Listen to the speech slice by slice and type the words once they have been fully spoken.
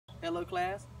Hello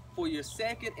class. For your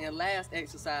second and last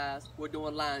exercise, we're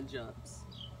doing line jumps.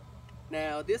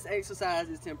 Now this exercise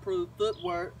is to improve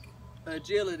footwork,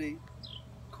 agility,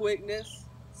 quickness,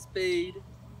 speed,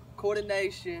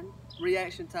 coordination,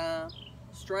 reaction time,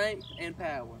 strength, and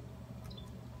power.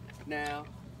 Now,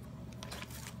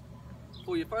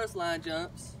 for your first line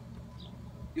jumps,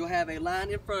 you'll have a line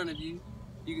in front of you.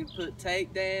 You can put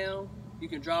tape down, you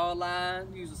can draw a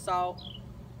line, use a salt,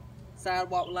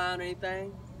 sidewalk line or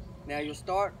anything. Now you'll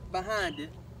start behind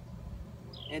it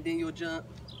and then you'll jump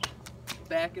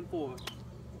back and forth.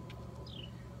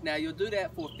 Now you'll do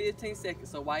that for 15 seconds.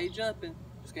 So while you're jumping,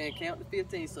 just gonna count to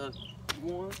 15. So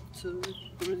 1, 2,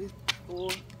 3, 4.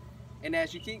 And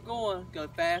as you keep going, go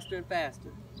faster and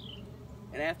faster.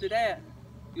 And after that,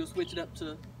 you'll switch it up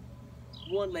to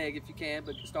one leg if you can,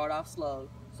 but start off slow.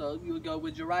 So you'll go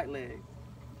with your right leg.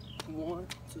 1,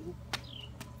 2.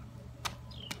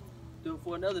 Do it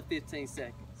for another 15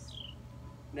 seconds.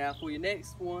 Now for your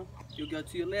next one, you'll go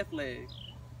to your left leg.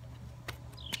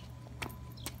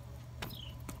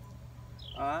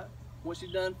 Alright, once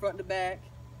you're done front to back,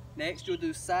 next you'll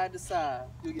do side to side.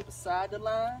 You'll get beside the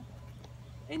line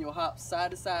and you'll hop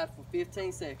side to side for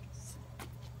 15 seconds.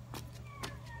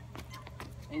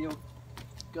 And you'll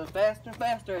go faster and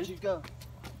faster as you go.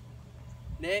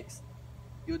 Next,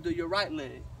 you'll do your right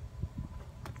leg.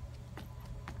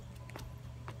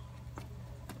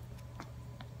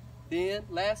 Then,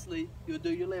 lastly, you'll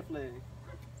do your left leg.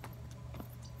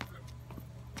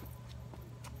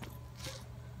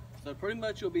 So pretty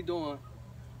much you'll be doing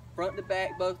front to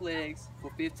back both legs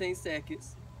for 15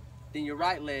 seconds. Then your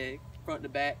right leg, front to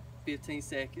back, 15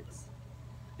 seconds.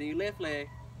 Then your left leg,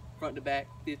 front to back,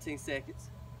 15 seconds.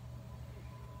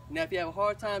 Now if you have a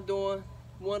hard time doing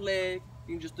one leg,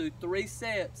 you can just do 3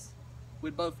 sets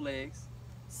with both legs.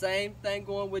 Same thing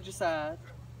going with your side.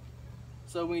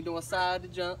 So when you're doing side to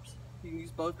jumps, you can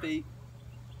use both feet.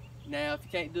 Now if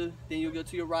you can't do, then you'll go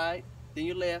to your right, then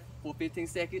your left for 15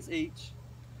 seconds each.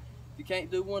 If you can't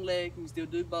do one leg, you can still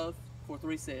do both for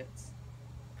 3 sets.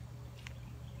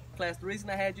 Class, the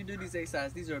reason I had you do these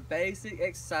exercises, these are basic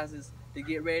exercises to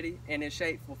get ready and in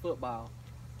shape for football.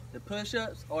 The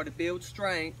push-ups are to build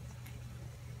strength,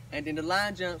 and then the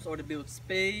line jumps are to build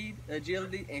speed,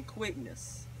 agility, and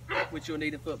quickness, which you'll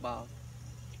need in football.